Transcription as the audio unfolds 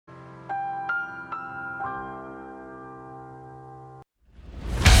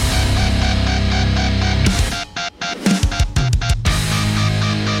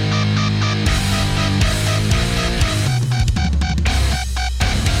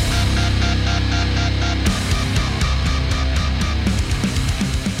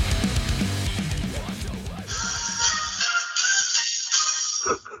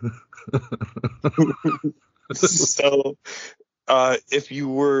So, if you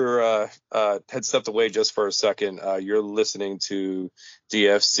were had stepped away just for a second, you're listening to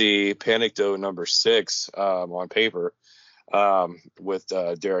DFC Panecdote number 6 on paper with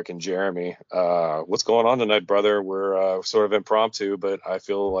Derek and Jeremy. What's going on tonight, brother? We're sort of impromptu, but I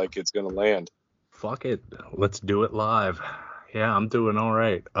feel like it's going to land. Fuck it. Let's do it live. Yeah, I'm doing all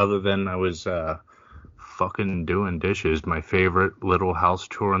right. Other than I was fucking doing dishes, my favorite little house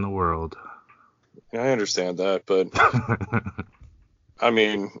chore in the world. Yeah, I understand that, but I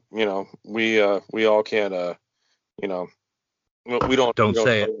mean, we all can't, we don't. Don't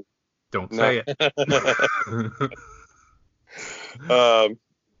say it. Don't say it.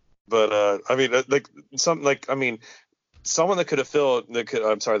 But I mean, someone that could afford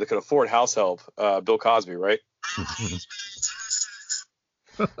house help, Bill Cosby, right?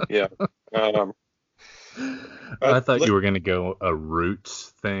 Yeah. I thought you were going to go a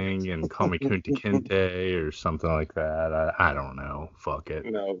Roots thing and call me Kunta Kinte or something like that. I don't know. Fuck it.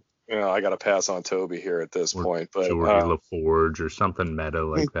 No, I got to pass on Toby here at this point. But Geordie LaForge or something meta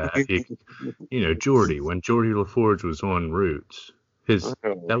like that. Geordie, when Geordie LaForge was on Roots,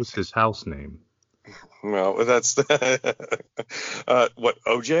 that was his house name. Well, that's what,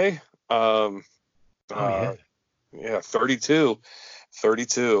 OJ? Yeah. Yeah, 32.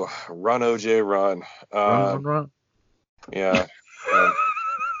 Run, OJ, run. Run. Yeah.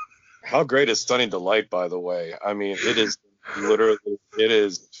 How great is Stunning Delight, by the way? I mean, it is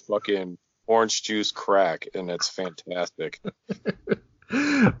fucking orange juice crack, and it's fantastic.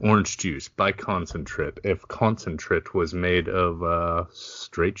 Orange juice by Concentrate. If Concentrate was made of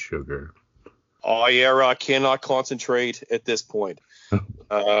straight sugar. Oh, yeah, I cannot concentrate at this point.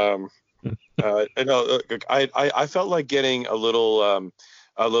 I felt like getting a little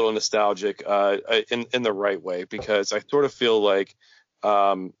nostalgic in the right way, because I sort of feel like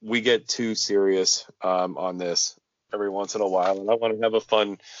we get too serious on this every once in a while, and I want to have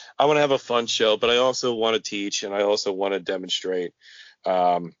a fun show, but I also want to teach, and I also want to demonstrate.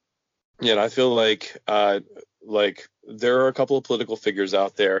 I feel like there are a couple of political figures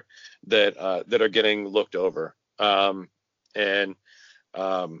out there that are getting looked over, and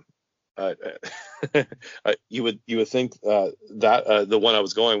you would think that the one I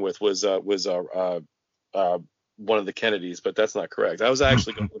was going with was one of the Kennedys, but that's not correct. I was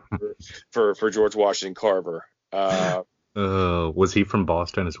actually going for George Washington Carver. Was he from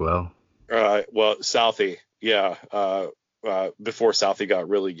Boston as well? Well, Southie, yeah. Before Southie got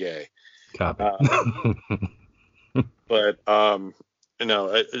really gay. Copy. But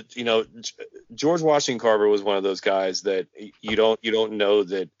George Washington Carver was one of those guys that you don't know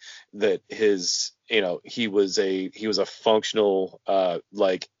that his, he was a functional,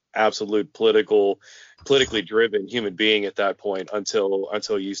 absolute politically driven human being at that point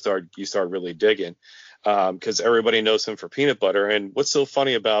until you start really digging. Because everybody knows him for peanut butter. And what's so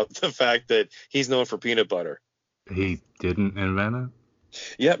funny about the fact that he's known for peanut butter? He didn't invent it?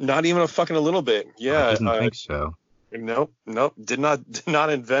 Yep, not even a little bit. Yeah. I didn't think so. Nope. Did not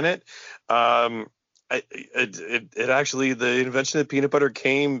invent it. It actually, the invention of peanut butter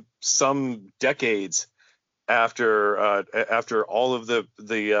came some decades after all of the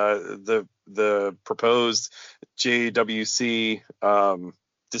proposed JWC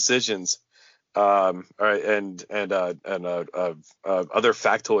decisions. And other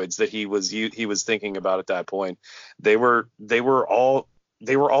factoids that he was thinking about at that point. They were all.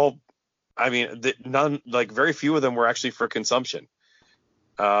 I mean, very few of them were actually for consumption.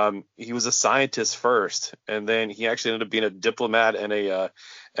 He was a scientist first, and then he actually ended up being a diplomat and a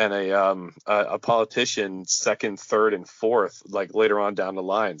politician second, third, and fourth, like later on down the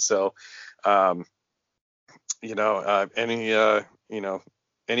line. So,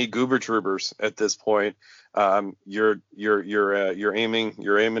 any goober troopers at this point, you're aiming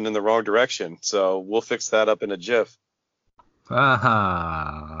in the wrong direction. So we'll fix that up in a jiff.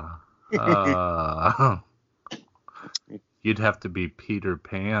 You'd have to be Peter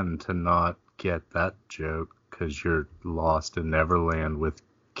Pan to not get that joke, because you're lost in Neverland with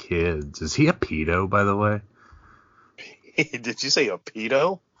kids. Is he a pedo, by the way? Did you say a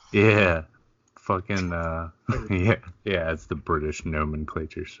pedo? Yeah. Fucking yeah, it's the British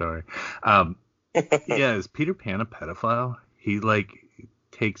nomenclature, sorry. Yeah, is Peter Pan a pedophile? He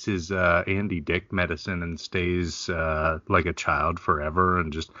takes his Andy Dick medicine and stays like a child forever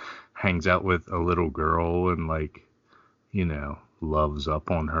and just hangs out with a little girl and loves up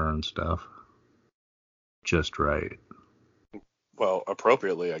on her and stuff. Just right. Well,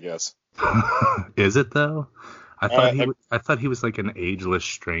 appropriately, I guess. Is it though? I thought he was like an ageless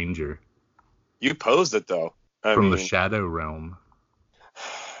stranger. You posed it though. From the Shadow Realm.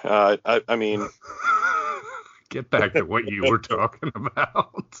 I mean, Get back to what you were talking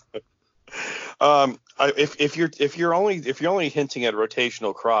about. if you're only hinting at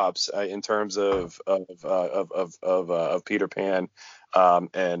rotational crops in terms of Peter Pan,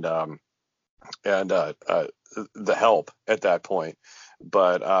 and the help at that point,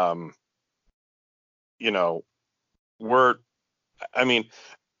 but you know, we're, I mean,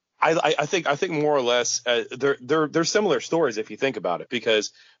 I think more or less they're similar stories if you think about it,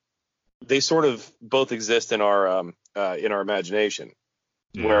 because they sort of both exist in our imagination,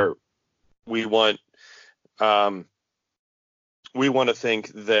 Yeah. where we want to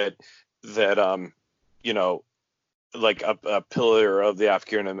think that you know, like a pillar of the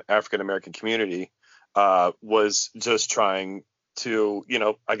African American community was just trying to, you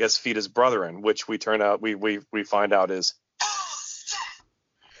know, I guess feed his brethren, which we find out is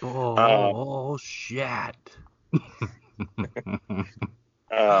Oh shit.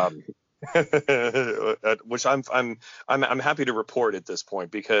 um, which I'm happy to report at this point,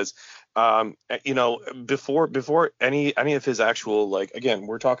 because you know, before any of his actual, like, again,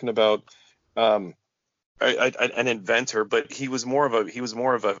 we're talking about an inventor, but he was more of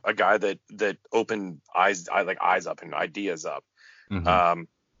a guy that opened eyes up and ideas up. Mm-hmm.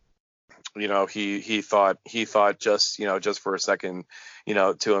 You know, he thought just, you know, just for a second, you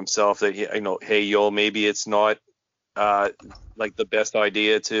know, to himself that you know, hey, maybe it's not like the best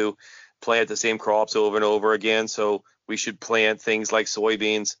idea to plant the same crops over and over again, so we should plant things like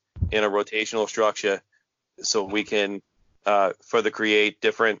soybeans in a rotational structure so we can further create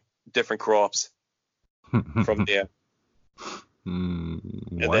different crops from there. And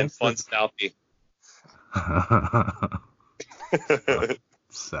then fun Southie.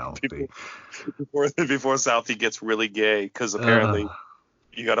 Southie. Before Southie gets really gay, because apparently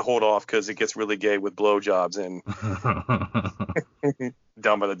you got to hold off because it gets really gay with blowjobs and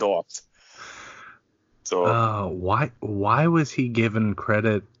down by the docks. So why was he given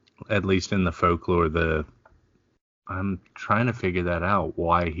credit, at least in the folklore? I'm trying to figure that out.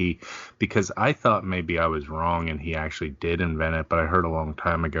 Because I thought maybe I was wrong and he actually did invent it, but I heard a long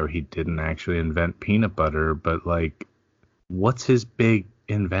time ago he didn't actually invent peanut butter. But like, what's his big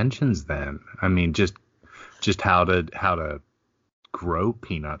inventions then? I mean, just how to grow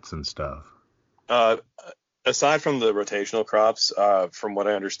peanuts and stuff. Aside from the rotational crops, from what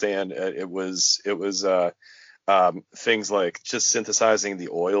I understand, it was things like just synthesizing the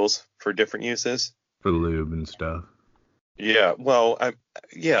oils for different uses. For lube and stuff. Yeah, well,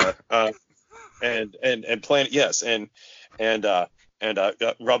 and plant, yes, and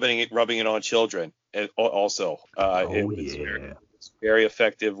rubbing it on children, and also it was very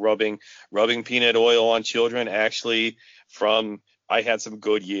effective rubbing peanut oil on children. Actually, I had some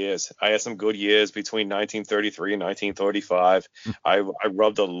good years. Between 1933 and 1935. I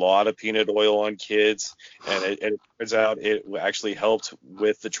rubbed a lot of peanut oil on kids, and it turns out it actually helped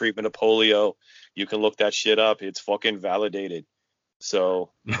with the treatment of polio. You can look that shit up. It's fucking validated.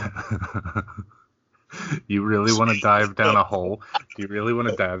 So. You really want to dive down a hole? Do you really want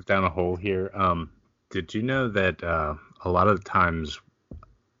to dive down a hole here? Did you know that a lot of the times,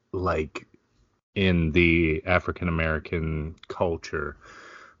 like in the African American culture,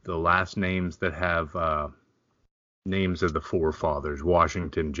 the last names that have names of the forefathers,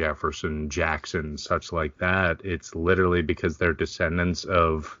 Washington, Jefferson, Jackson, such like that, it's literally because they're descendants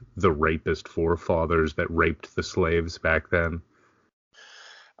of the rapist forefathers that raped the slaves back then?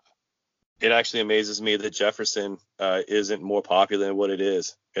 It actually amazes me that Jefferson isn't more popular than what it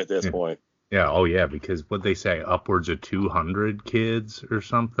is at this point. Yeah. Oh, yeah. Because what they say, upwards of 200 kids or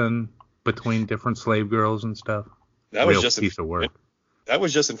something between different slave girls and stuff. That was just a piece of work. That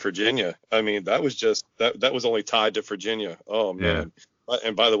was just in Virginia. I mean, that was only tied to Virginia. Oh man. Yeah.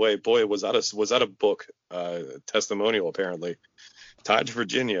 And by the way, boy, was that a book testimonial apparently tied to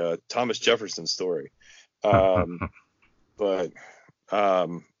Virginia, Thomas Jefferson story. But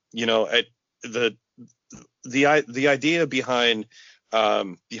you know, the idea behind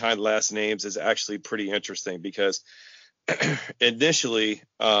last names is actually pretty interesting, because initially,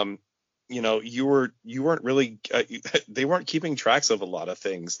 you know, you weren't really they weren't keeping tracks of a lot of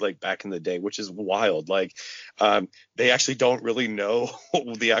things like back in the day, which is wild. Like they actually don't really know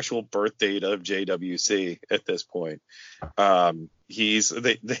the actual birth date of JWC at this point.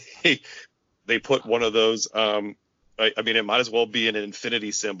 They put one of those I mean, it might as well be an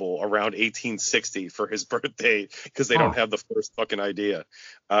infinity symbol around 1860 for his birthday, because they don't have the first fucking idea.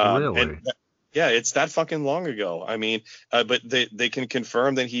 Really? Yeah, it's that fucking long ago. I mean, but they can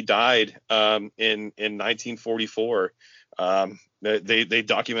confirm that he died in 1944 They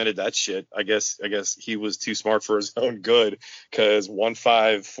documented that shit. I guess he was too smart for his own good, because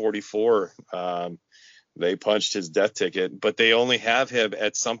 1544, they punched his death ticket, but they only have him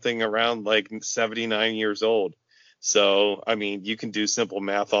at something around like 79 years old. So, I mean, you can do simple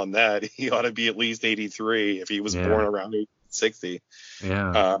math on that. He ought to be at least 83 if he was born around 60.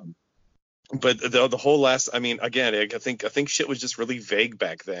 Yeah. But the whole last, I mean, again, I think shit was just really vague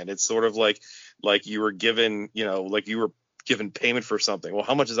back then. It's sort of like you were given, like you were given payment for something. Well,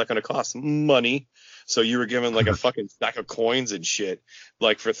 how much is that going to cost? Money. So you were given like a fucking stack of coins and shit,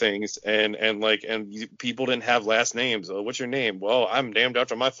 like, for things, and people didn't have last names. Oh, what's your name? Well, I'm named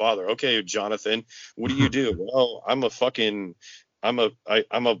after my father. Okay, Jonathan. What do you do? Well, I'm a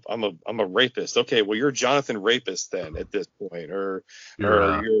rapist. Okay, well, you're Jonathan Rapist then at this point, or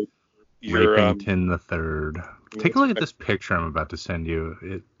you're Rapington the Third. Take a look at this picture I'm about to send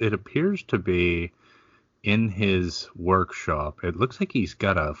you. It appears to be in his workshop. It looks like he's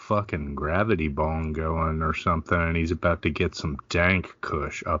got a fucking gravity bong going or something, and he's about to get some dank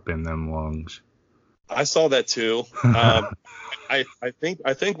kush up in them lungs. I saw that too. I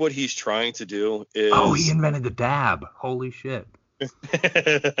think what he's trying to do is... Oh, he invented the dab. Holy shit.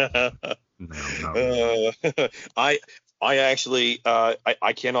 No. I actually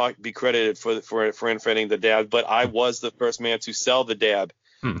I cannot be credited for inventing the dab, but I was the first man to sell the dab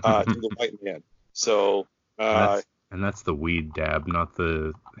to the white man. So that's the weed dab, not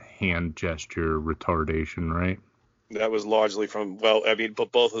the hand gesture retardation, right? That was largely from, well, I mean,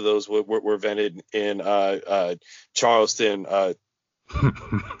 but both of those were invented in Charleston.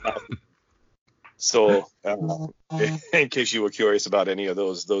 So, in case you were curious about any of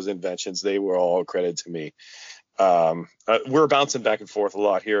those inventions, they were all credited to me. We're bouncing back and forth a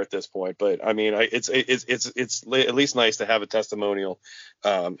lot here at this point, but I mean, it's at least nice to have a testimonial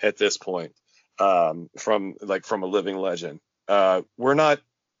at this point from a living legend. We're not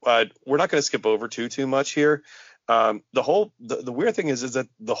going to skip over too much here. The weird thing is that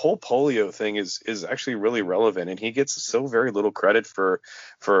the whole polio thing is actually really relevant, and he gets so very little credit for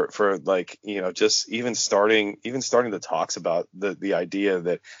like, just even starting the talks about the idea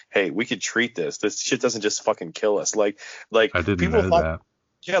that, hey, we could treat this shit doesn't just fucking kill us. Like I didn't people know thought, that.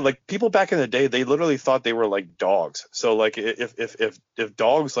 yeah, like people back in the day, they literally thought they were like dogs. So like if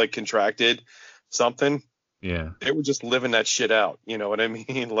dogs like contracted something, yeah, they were just living that shit out. You know what I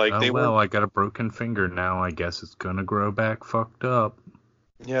mean? Like, I got a broken finger now. I guess it's gonna grow back fucked up.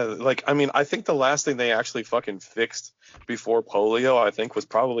 Yeah, like, I mean, I think the last thing they actually fucking fixed before polio, I think, was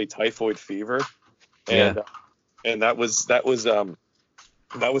probably typhoid fever, and that was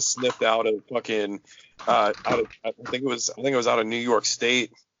sniffed out of fucking I think it was out of New York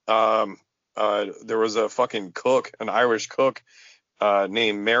State. There was a fucking cook, an Irish cook,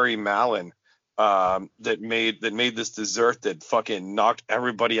 named Mary Mallon, that made this dessert that fucking knocked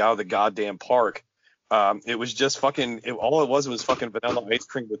everybody out of the goddamn park. It was just fucking, all it was fucking vanilla ice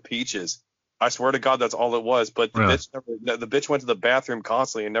cream with peaches. I swear to God, that's all it was. But the bitch went to the bathroom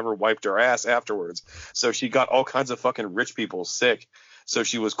constantly and never wiped her ass afterwards. So she got all kinds of fucking rich people sick. So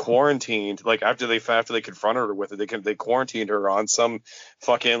she was quarantined. Like, after they confronted her with it, they quarantined her on some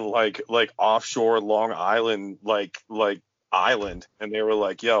fucking like offshore Long Island like island, and they were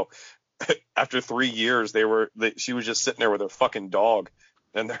like, yo. After 3 years, she was just sitting there with her fucking dog,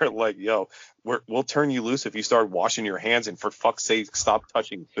 and they're like, yo, we'll turn you loose if you start washing your hands, and for fuck's sake, stop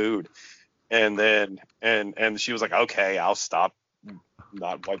touching food. And then and she was like, okay, I'll stop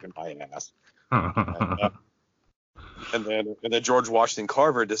not wiping my ass. and then George Washington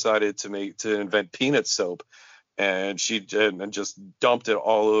Carver decided to invent peanut soap, and she did, and just dumped it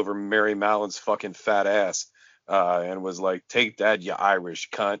all over Mary Mallon's fucking fat ass. And was like, take that, you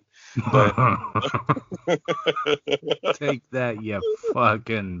Irish cunt. But take that, you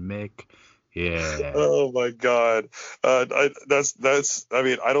fucking Mick. Yeah. Oh my God. I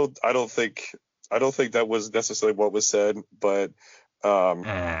mean, I don't think that was necessarily what was said, but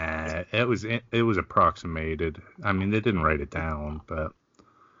it was approximated. I mean, they didn't write it down, but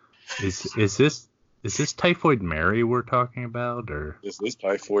is this Typhoid Mary we're talking about, or is this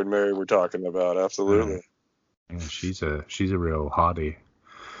Typhoid Mary we're talking about? Absolutely. Yeah, she's a real hottie.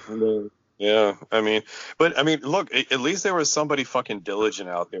 Yeah, I mean, look, at least there was somebody fucking diligent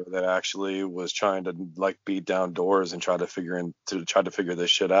out there that actually was trying to like beat down doors and try to figure this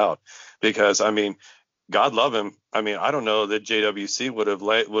shit out. Because, I mean, God love him. I mean, I don't know that JWC would have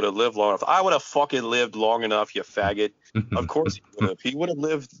lived long enough. I would have fucking lived long enough, you faggot. Of course he would have. He would have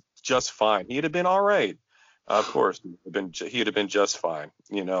lived just fine. He'd have been all right. Of course, he'd have been just fine.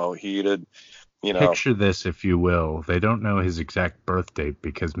 You know, he'd have you know. Picture this, if you will. They don't know his exact birth date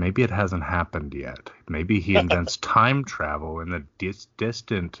because maybe it hasn't happened yet. Maybe he invents time travel in the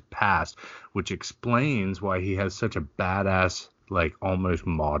distant past, which explains why he has such a badass, like almost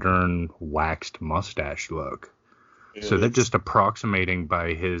modern waxed mustache look. So they're just approximating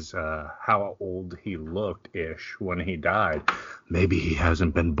by his how old he looked ish when he died. Maybe he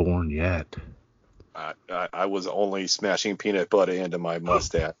hasn't been born yet. I was only smashing peanut butter into my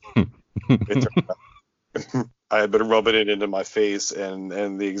mustache. I had been rubbing it into my face,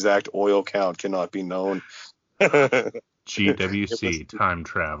 and the exact oil count cannot be known. GWC, time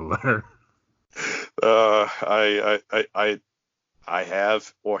traveler. I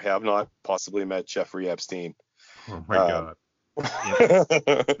have or have not possibly met Jeffrey Epstein. Oh my God. Yeah.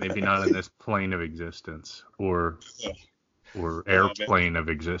 Maybe not in this plane of existence or airplane of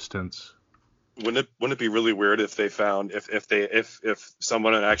existence. Wouldn't it be really weird if they found if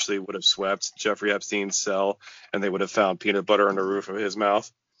someone actually would have swept Jeffrey Epstein's cell and they would have found peanut butter on the roof of his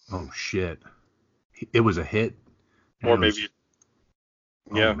mouth? Oh shit! It was a hit. Or maybe.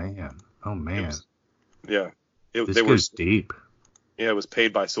 Yeah. Oh man. This goes deep. Yeah, it was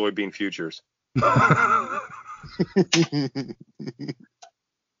paid by soybean futures.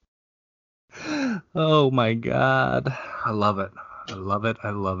 Oh my God. I love it.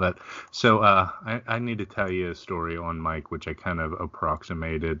 So I need to tell you a story on Mike, which I kind of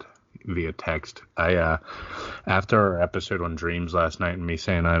approximated via text. After our episode on dreams last night and me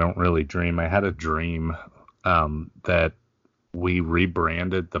saying I don't really dream, I had a dream that we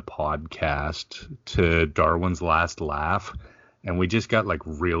rebranded the podcast to Darwin's Last Laugh, and we just got like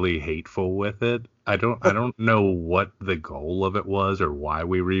really hateful with it. I don't know what the goal of it was or why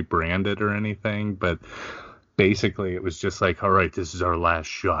we rebranded or anything, but basically it was just like, all right, this is our last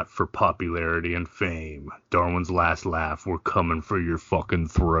shot for popularity and fame. Darwin's Last Laugh, we're coming for your fucking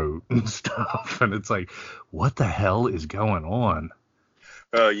throat and stuff. And it's like, what the hell is going on?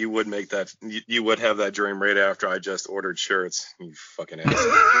 You would make that. You would have that dream right after I just ordered shirts. You fucking ass.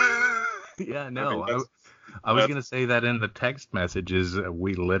 Yeah, no. I was gonna say that in the text messages,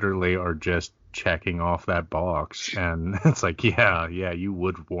 we literally are just checking off that box, and it's like, yeah, you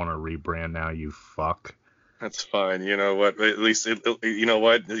would want to rebrand now, you fuck. That's fine. You know what? At least you know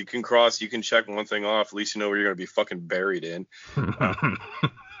what? You can check one thing off. At least you know where you're gonna be fucking buried in.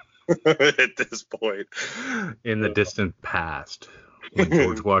 At this point, in the distant past, when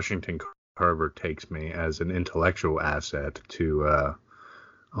George Washington Carver takes me as an intellectual asset to,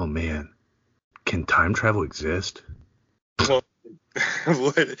 oh man, can time travel exist? Well,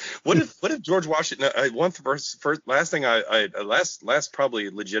 what if George Washington? Last probably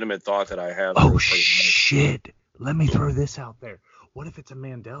legitimate thought that I have. Oh shit! Let me throw this out there. What if it's a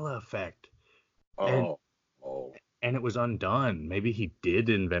Mandela effect? And it was undone. Maybe he did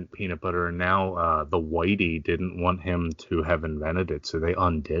invent peanut butter, and now the Whitey didn't want him to have invented it, so they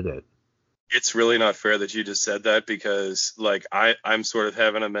undid it. It's really not fair that you just said that, because like I'm sort of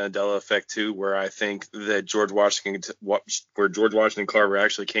having a Mandela effect too, where I think that George Washington Carver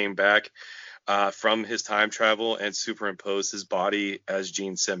actually came back from his time travel and superimposed his body as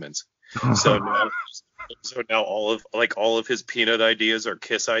Gene Simmons. So now all of his peanut ideas are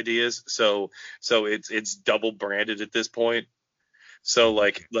Kiss ideas. So it's double branded at this point. So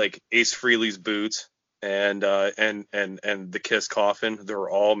like Ace Frehley's boots and the Kiss coffin, they're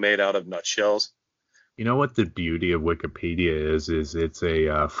all made out of nutshells. You know what the beauty of Wikipedia is it's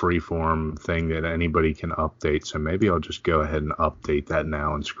a free-form thing that anybody can update. So maybe I'll just go ahead and update that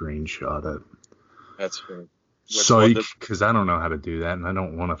now and screenshot it. That's fair. Psych, because I don't know how to do that, and I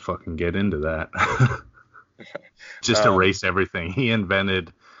don't want to fucking get into that. Just erase everything. He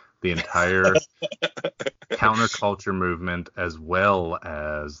invented the entire counterculture movement, as well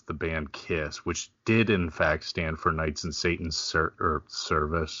as the band Kiss, which did in fact stand for Knights in Satan's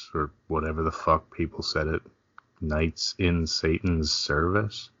Service, or whatever the fuck people said it. Knights in Satan's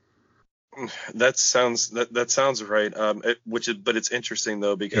Service. That sounds right. But it's interesting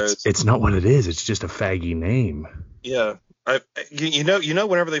though, because it's not what it is. It's just a faggy name. Yeah.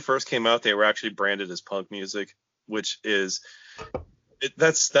 Whenever they first came out, they were actually branded as punk music, which is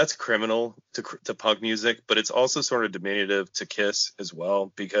that's criminal to punk music, but it's also sort of diminutive to Kiss as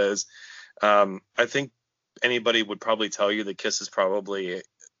well, because I think anybody would probably tell you that Kiss is probably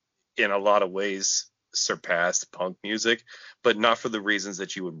in a lot of ways surpassed punk music, but not for the reasons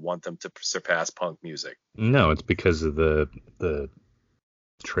that you would want them to surpass punk music. No, it's because of the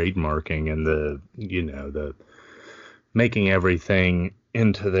trademarking and the making everything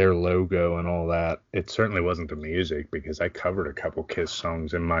into their logo and all that. It certainly wasn't the music, because I covered a couple Kiss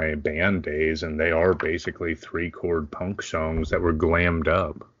songs in my band days, and they are basically 3-chord punk songs that were glammed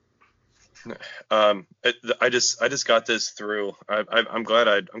up. I just got this through. I'm glad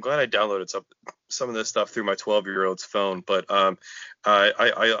I downloaded some of this stuff through my 12-year-old's phone. But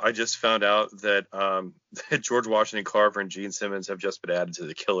I just found out that that George Washington Carver and Gene Simmons have just been added to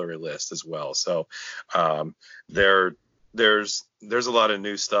the killer list as well. So there's a lot of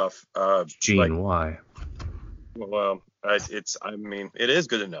new stuff. Gene, like, why? well, I mean, it is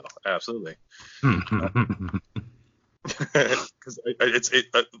good to know. Absolutely. Because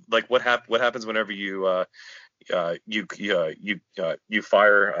like what happens whenever you fire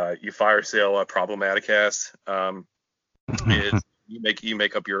sale Problematicast, is you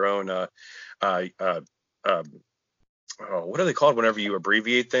make up your own what are they called whenever you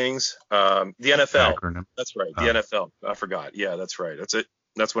abbreviate things? The NFL. Acronym. That's right. The NFL. I forgot. Yeah, that's right. That's it.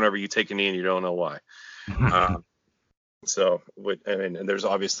 That's whenever you take a knee and you don't know why. So, and there's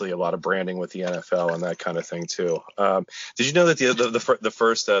obviously a lot of branding with the NFL and that kind of thing too. Did you know that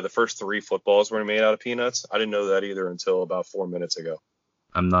the first 3 footballs were made out of peanuts? I didn't know that either until about 4 minutes ago.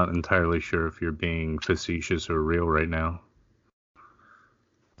 I'm not entirely sure if you're being facetious or real right now.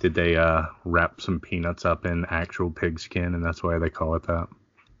 Did they wrap some peanuts up in actual pigskin, and that's why they call it that?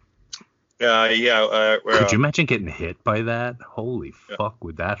 Yeah. Could you imagine getting hit by that? Holy fuck,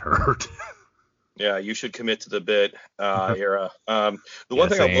 would that hurt? Yeah, you should commit to the bit era. The one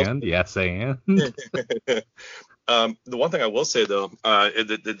thing I will say though,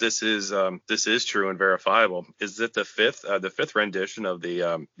 that this is true and verifiable, is that the fifth rendition of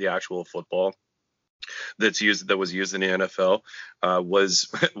the actual football that was used in the NFL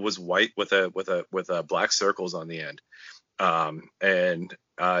was white with black circles on the end, and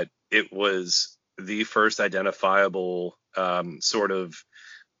it was the first identifiable sort of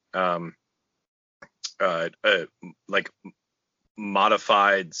like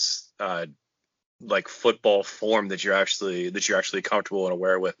modified like football form that you're actually comfortable and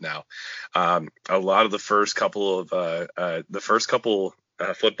aware with now. A lot of the first couple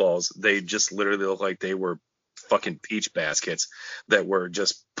footballs, they just literally look like they were fucking peach baskets that were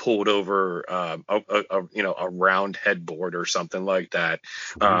just pulled over a round headboard or something like that.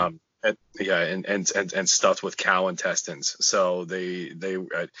 And stuffed with cow intestines. So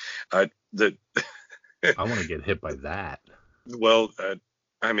I want to get hit by that. Well,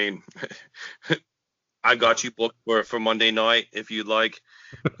 I mean, I got you booked for Monday night if you'd like.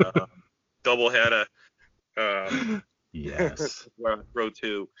 Double header. Yes. Row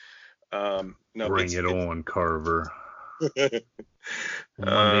 2. No, bring it on, Carver.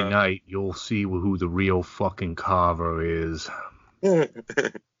 Monday night, you'll see who the real fucking Carver is.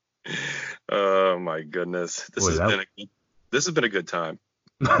 Oh my goodness, this has been a good time.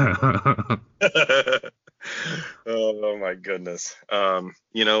 Oh my goodness.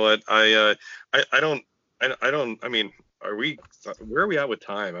 You know what? I mean, where are we at with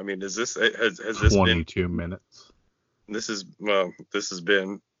time? I mean, has this 22 minutes? This has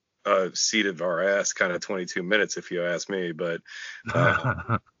been seated our ass kind of 22 minutes if you ask me, but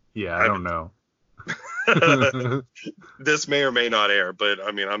yeah, I don't know. This may or may not air, but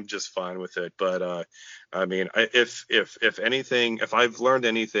I mean, I'm just fine with it. But I mean, if anything, if I've learned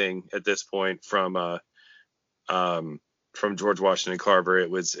anything at this point from George Washington Carver, it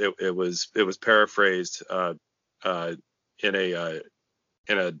was paraphrased in a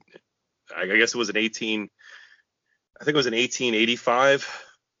I guess it was I think it was an 1885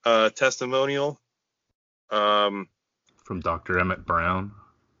 testimonial from Dr. Emmett Brown.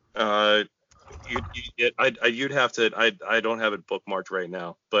 You'd have to. I don't have it bookmarked right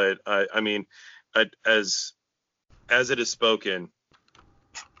now, but I mean, as it is spoken.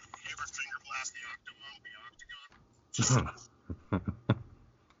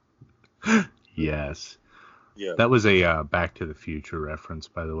 Yes. Yeah. That was a Back to the Future reference,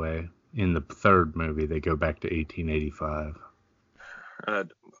 by the way. In the third movie, they go back to 1885,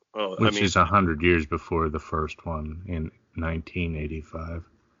 which is 100 years before the first one in 1985.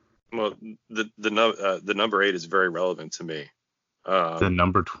 Well, the number 8 is very relevant to me. The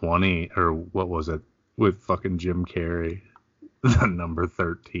number 20, or what was it, with fucking Jim Carrey? The number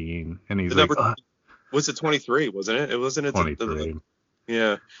 13, and he's like, was it 23? Wasn't it? It wasn't it 23.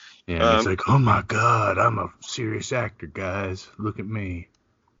 Yeah. Yeah. He's like, oh my god, I'm a serious actor, guys. Look at me.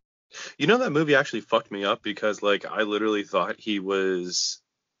 You know, that movie actually fucked me up because, like, I literally thought he was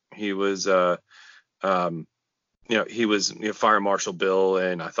Fire Marshal Bill,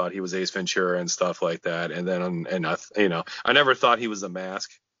 and I thought he was Ace Ventura and stuff like that. And then, I never thought he was the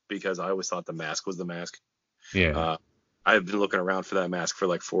Mask because I always thought the Mask was the Mask. Yeah. I've been looking around for that mask for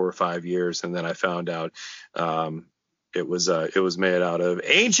like 4 or 5 years, and then I found out it was made out of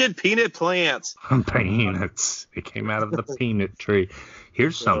ancient peanut plants. Peanuts. It came out of the peanut tree.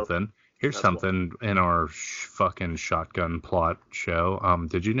 Here's something. Here's something in our fucking shotgun plot show.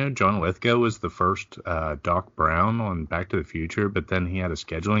 Did you know John Lithgow was the first Doc Brown on Back to the Future, but then he had a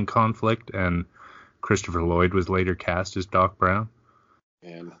scheduling conflict, and Christopher Lloyd was later cast as Doc Brown?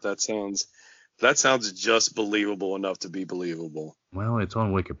 Man, that sounds just believable enough to be believable. Well, it's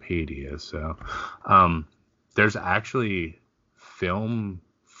on Wikipedia, so there's actually film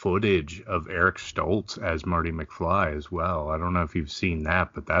footage of Eric Stoltz as Marty McFly as well. I don't know if you've seen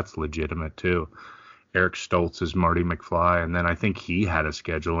that, but that's legitimate too. Eric Stoltz is Marty McFly, and then I think he had a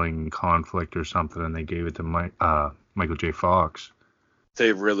scheduling conflict or something, and they gave it to Michael J. Fox.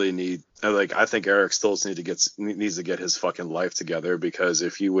 They really need, like, I think Eric Stoltz needs to get his fucking life together, because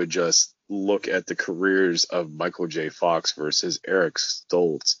if you would just look at the careers of Michael J. Fox versus Eric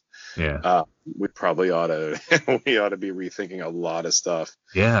Stoltz, we probably ought to be rethinking a lot of stuff.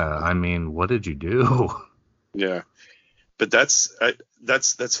 Yeah, I mean, what did you do? Yeah, but that's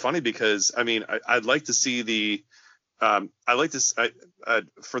funny, because I mean, I'd like to see the for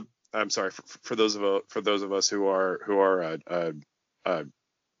those of us who are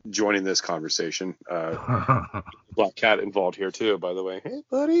joining this conversation. Black Cat involved here too, by the way. Hey,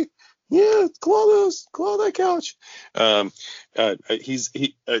 buddy. Yeah, claw that couch.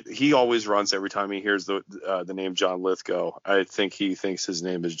 He always runs every time he hears the name John Lithgow. I think he thinks his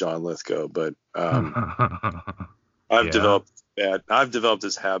name is John Lithgow, but I've developed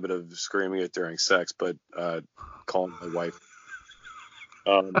this habit of screaming it during sex, but calling my wife.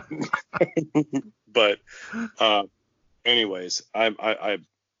 But anyways, I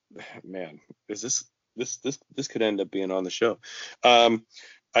man, is this could end up being on the show.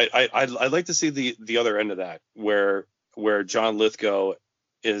 I'd like to see the other end of that, where John Lithgow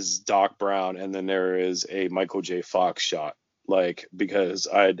is Doc Brown, and then there is a Michael J. Fox shot, like, because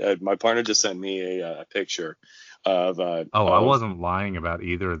my partner just sent me a picture of. I wasn't lying about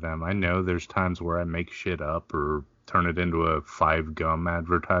either of them. I know there's times where I make shit up or turn it into a 5 gum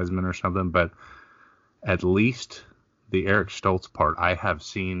advertisement or something, but at least the Eric Stoltz part, I have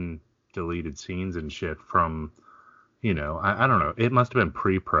seen deleted scenes and shit from, you know, I don't know, it must have been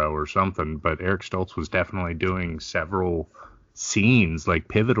pre-pro or something, but Eric Stoltz was definitely doing several scenes, like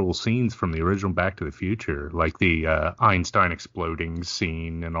pivotal scenes from the original Back to the Future, like the Einstein exploding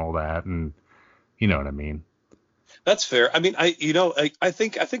scene and all that, and you know what I mean. That's fair. I mean, I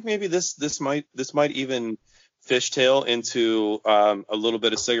think maybe this might even fishtail into a little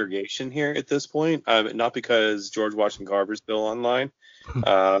bit of segregation here at this point. Not because George Washington Carver's still online,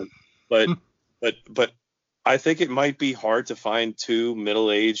 but I think it might be hard to find 2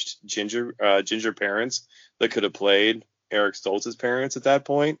 middle-aged ginger parents that could have played Eric Stoltz's parents at that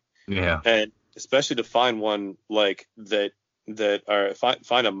point. Yeah, and especially to find one like that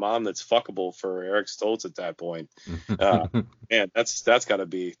find a mom that's fuckable for Eric Stoltz at that point. Man, that's gotta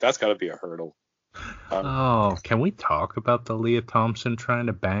be a hurdle. Can we talk about the Leah Thompson trying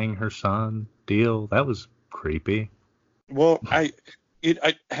to bang her son deal? That was creepy. Well,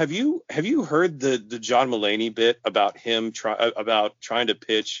 have you heard the John Mulaney bit about him trying to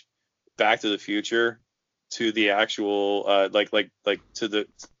pitch Back to the Future to the actual to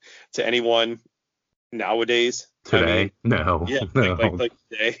anyone nowadays? Today? I mean, no. Yeah, no. Like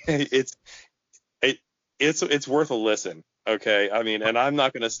today. It's worth a listen. Okay, I mean, and I'm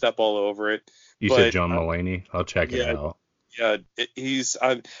not going to step all over it. You said John Mulaney? I'll check it out. Yeah, he's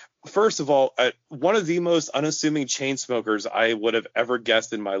first of all, one of the most unassuming chain smokers I would have ever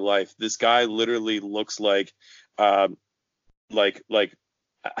guessed in my life. This guy literally looks like I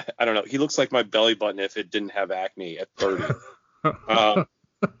don't know. He looks like my belly button if it didn't have acne at 30.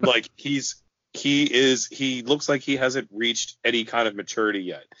 Like he looks like he hasn't reached any kind of maturity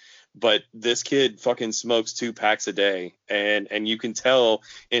yet. But this kid fucking smokes 2 packs a day, and you can tell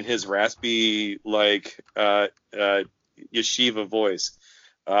in his raspy yeshiva voice.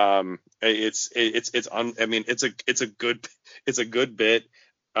 It's a good bit.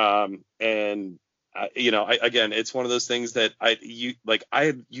 And again, it's one of those things that I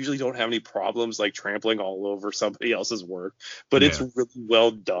usually don't have any problems like trampling all over somebody else's work, but it's really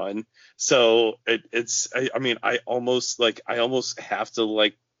well done. So I almost have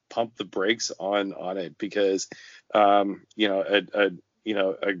to pump the brakes on it, because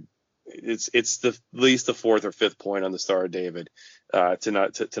it's at least the 4th or 5th point on the Star of David to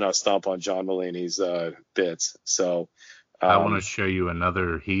not stomp on John Mulaney's bits. So I want to show you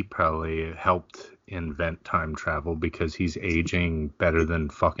another. He probably helped invent time travel because he's aging better than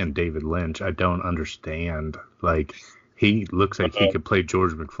fucking David Lynch. I don't understand. Like, he looks like he could play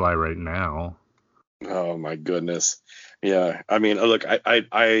George McFly right now. Oh my goodness. Yeah. I mean, look,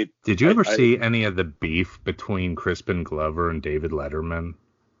 I did you ever see any of the beef between Crispin Glover and David Letterman?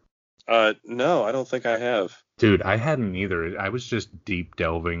 No, I don't think I have. Dude, I hadn't either. I was just deep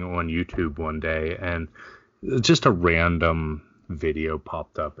delving on YouTube one day, and just a random video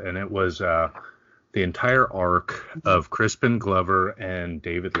popped up, and it was the entire arc of Crispin Glover and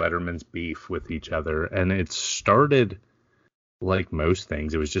David Letterman's beef with each other. And it started like most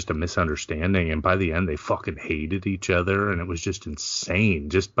things. It was just a misunderstanding. And by the end, they fucking hated each other. And it was just insane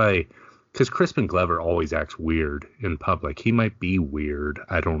because Crispin Glover always acts weird in public. He might be weird.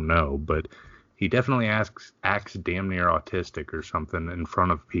 I don't know. But he definitely acts damn near autistic or something in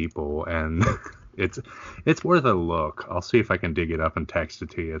front of people. And it's worth a look. I'll see if I can dig it up and text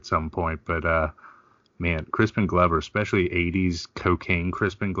it to you at some point. But, man, Crispin Glover, especially 80s cocaine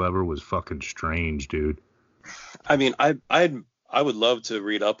Crispin Glover, was fucking strange, dude. I mean, I would love to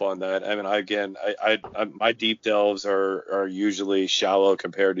read up on that. I mean, my deep delves are usually shallow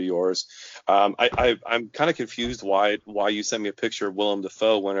compared to yours. I'm kind of confused why you sent me a picture of Willem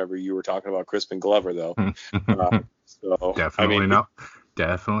Dafoe whenever you were talking about Crispin Glover, though. So definitely not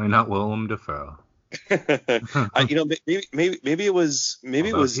Willem Dafoe. Maybe it was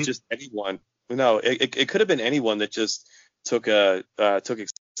just anyone. No, it could have been anyone that just took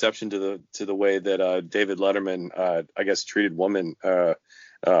exception to the way that David Letterman I guess treated woman.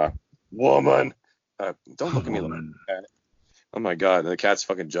 Woman. Don't look at me like that. Oh my god, the cat's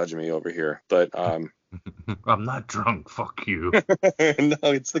fucking judging me over here. But I'm not drunk. Fuck you. No,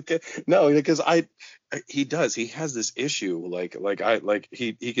 it's the kid. No, because he has this issue.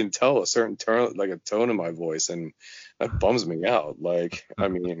 He can tell a certain tone in my voice, and that bums me out. Like, I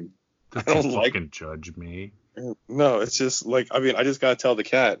mean, I don't fucking judge me. No, it's just like, I mean, I just gotta tell the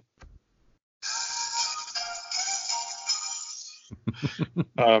cat.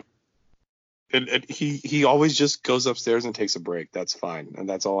 And he always just goes upstairs and takes a break. That's fine, and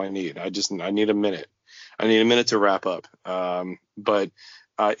that's all I need. I need a minute. I need a minute to wrap up. But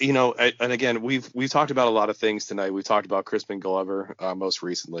and again, we've talked about a lot of things tonight. We talked about Crispin Glover most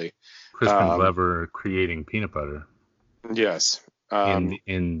recently. Crispin Glover creating peanut butter. Yes.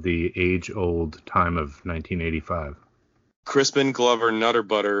 In the age-old time of 1985. Crispin Glover Nutter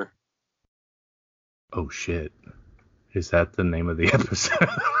Butter. Oh shit! Is that the name of the episode?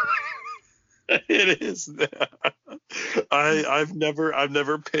 It is. I've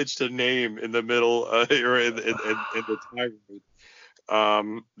never pitched a name in the middle or in the tirade.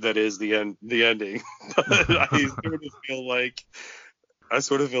 That is the ending. But I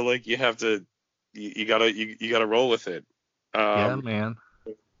sort of feel like you have to you gotta roll with it. Yeah, man.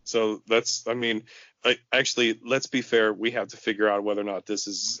 So that's, I mean, actually, let's be fair. We have to figure out whether or not this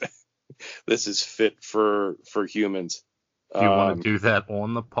is fit for humans. Do you want to do that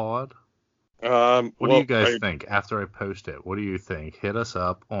on the pod? What do you guys think after I post it? What do you think? Hit us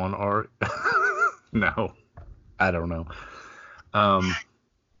up on our. No, I don't know.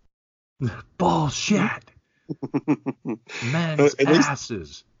 Bullshit. Men's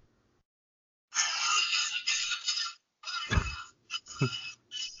asses.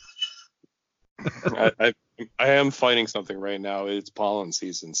 I am fighting something right now. It's pollen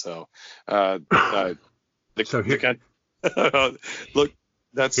season, so look,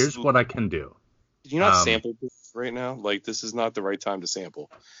 here's what I can do. Can you not sample this right now? Like, this is not the right time to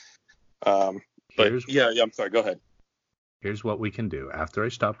sample. But I'm sorry. Go ahead. Here's what we can do. After I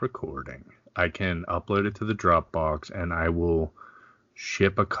stop recording, I can upload it to the Dropbox, and I will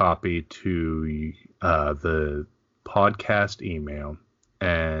ship a copy to the podcast email,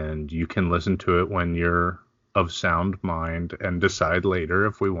 and you can listen to it when you're of sound mind and decide later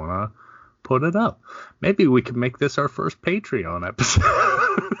if we want to put it up. Maybe we could make this our first Patreon episode.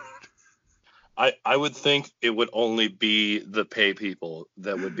 I would think it would only be the pay people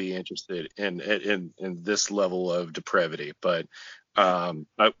that would be interested in this level of depravity, but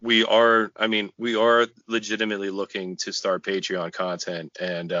we are legitimately looking to start Patreon content,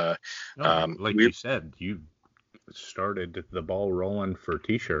 and you said, you started the ball rolling for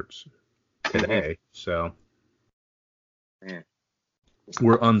t-shirts today. So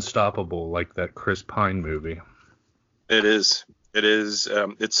we're unstoppable, like that Chris Pine movie. It is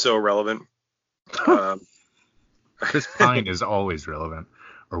it's so relevant. Chris Pine is always relevant.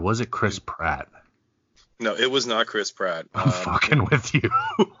 Or was it Chris Pratt? No, it was not Chris Pratt. I'm fucking with you.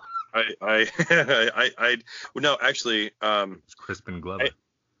 No, actually, it's Crispin Glover.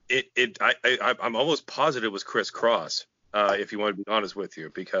 I'm almost positive it was Chris Cross, if you want to be honest with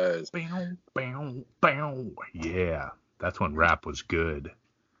you, because yeah, that's when rap was good.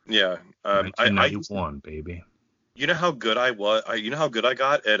 Yeah, 1991, baby. You know how good I was. You know how good I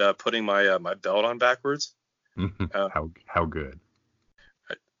got at putting my my belt on backwards. How good?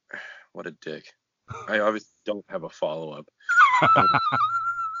 What a dick. I obviously don't have a follow up.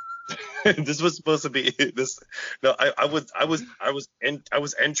 This was supposed to be this. No, I was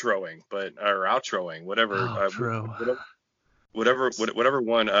introing, but or outroing, whatever. Outro. Whatever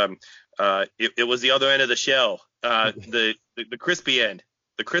one. It was the other end of the shell. The crispy end.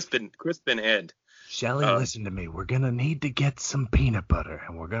 The crispin end. Shelly, listen to me. We're going to need to get some peanut butter,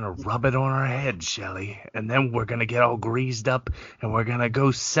 and we're going to rub it on our head, Shelly. And then we're going to get all greased up, and we're going to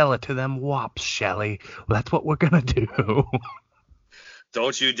go sell it to them wops, Shelly. Well, that's what we're going to do.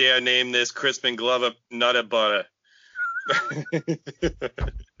 Don't you dare name this Crispin Glover Nutter Butter.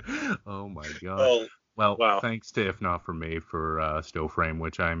 Oh, my God. Oh, well, wow. Thanks to If Not For Me for Still Frame,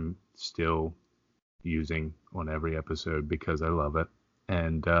 which I'm still using on every episode because I love it.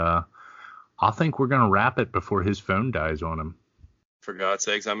 And I think we're going to wrap it before his phone dies on him. For God's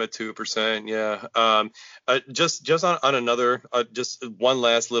sakes, I'm at 2%. Yeah. Just on another, just one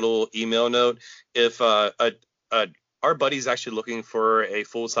last little email note. If our buddy's actually looking for a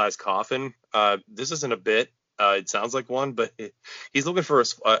full-size coffin, this isn't a bit. It sounds like one, but he's looking for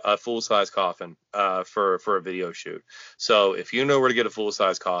a full-size coffin for a video shoot. So if you know where to get a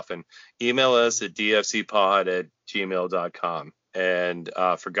full-size coffin, email us at dfcpod@gmail.com. And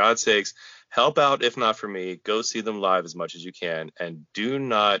for God's sakes, help out If Not For Me. Go see them live as much as you can, and do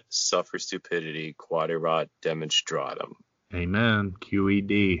not suffer stupidity. Quaderat demonstratum. Amen.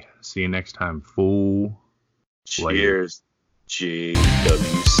 QED. See you next time. Fool. Cheers.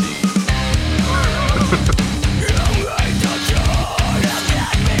 GWC.